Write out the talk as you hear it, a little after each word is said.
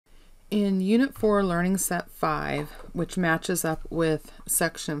In Unit 4, Learning Set 5, which matches up with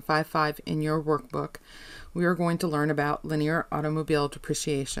Section 5.5 in your workbook, we are going to learn about linear automobile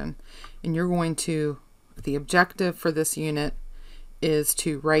depreciation. And the objective for this unit is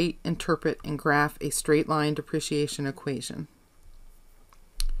to write, interpret, and graph a straight line depreciation equation.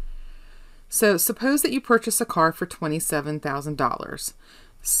 So suppose that you purchase a car for $27,000.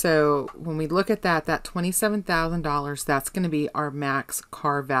 So when we look at that $27,000, that's going to be our max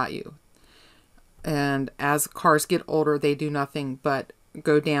car value. And as cars get older, they do nothing but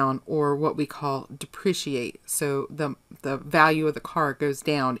go down, or what we call depreciate. So the value of the car goes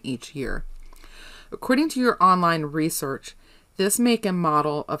down each year. According to your online research, this make and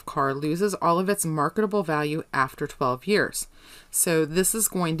model of car loses all of its marketable value after 12 years. So this is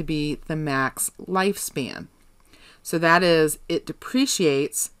going to be the max lifespan. So that is, it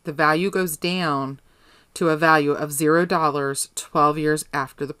depreciates, the value goes down to a value of $0 12 years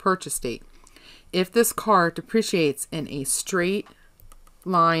after the purchase date. If this car depreciates in a straight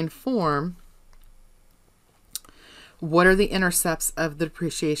line form, what are the intercepts of the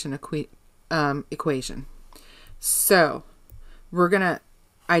depreciation equation? So we're going to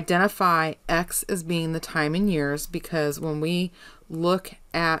identify X as being the time in years, because when we look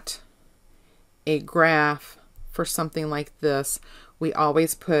at a graph for something like this, we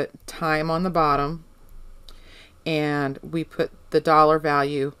always put time on the bottom and we put the dollar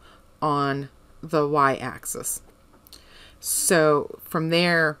value on the y-axis. So from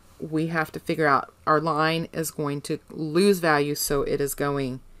there, we have to figure out our line is going to lose value, so it is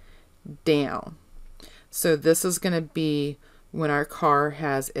going down. So this is going to be when our car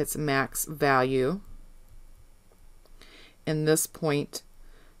has its max value. In this point,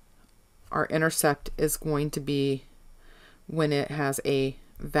 our intercept is going to be when it has a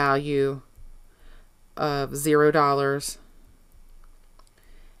value of $0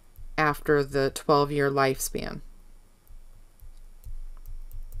 after the 12-year lifespan.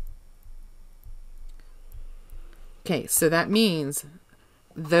 Okay, so that means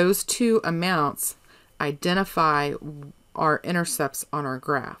those two amounts identify our intercepts on our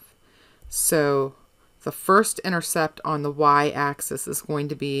graph. So the first intercept on the y-axis is going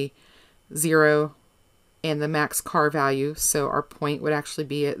to be 0 and the max car value. So our point would actually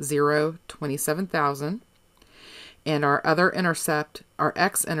be at 0, 27,000. And our other intercept, our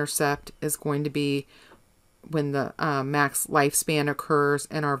x-intercept, is going to be when the max lifespan occurs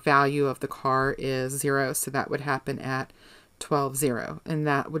and our value of the car is 0. So that would happen at 12,0. And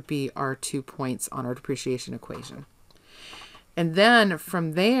that would be our 2 points on our depreciation equation. And then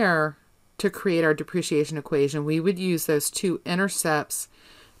from there, to create our depreciation equation, we would use those two intercepts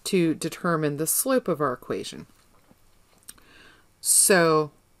to determine the slope of our equation. So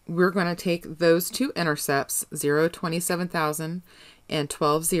we're going to take those two intercepts, 0, 27,000 and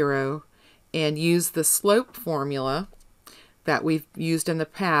 12,000, and use the slope formula that we've used in the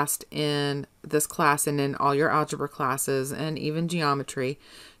past in this class and in all your algebra classes and even geometry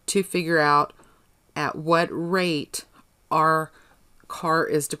to figure out at what rate our car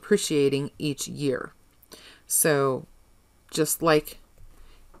is depreciating each year. So just like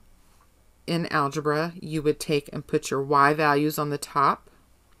in algebra, you would take and put your y values on the top.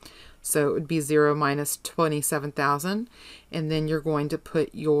 So it would be 0 minus 27,000. And then you're going to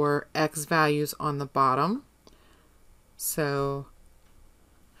put your x values on the bottom. So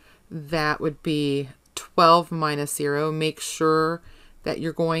that would be 12 minus 0. Make sure that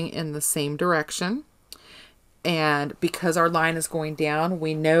you're going in the same direction. And because our line is going down,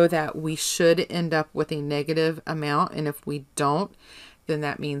 we know that we should end up with a negative amount. And if we don't, then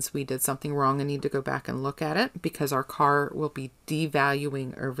that means we did something wrong and need to go back and look at it, because our car will be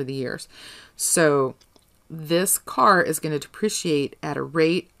devaluing over the years. So this car is going to depreciate at a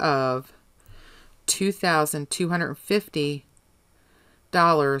rate of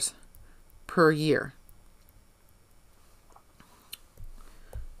 $2,250 per year.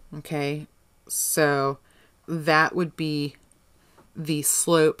 Okay, so that would be the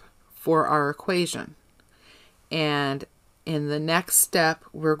slope for our equation. And in the next step,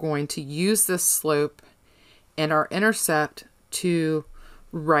 we're going to use this slope and our intercept to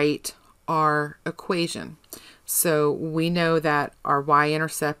write our equation. So we know that our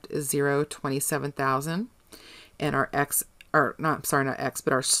y-intercept is 0, 27,000, and our x, or not x,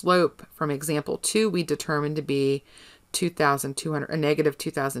 but our slope from example 2 we determined to be 2,200, a negative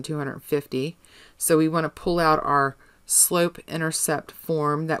 2,250. So we want to pull out our slope-intercept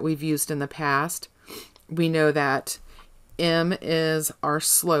form that we've used in the past. We know that m is our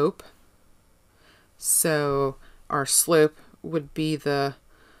slope. So our slope would be the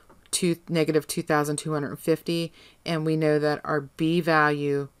negative 2,250, and we know that our b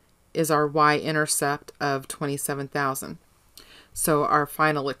value is our y-intercept of 27,000. So our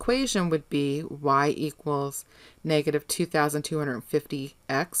final equation would be y equals negative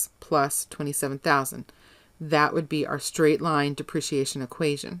 2,250x plus 27,000. That would be our straight line depreciation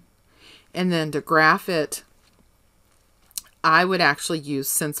equation. And then to graph it, I would actually use,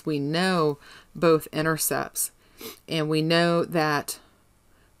 since we know both intercepts, and we know that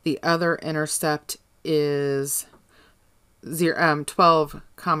the other intercept is 12,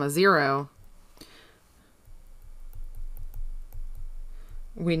 0.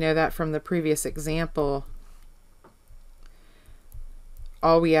 We know that from the previous example.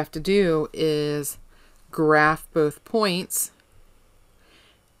 All we have to do is graph both points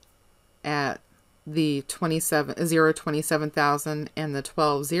at the 27,000 and the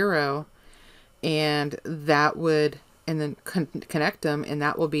 12,000, and that would, and then connect them, and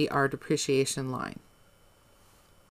that will be our depreciation line.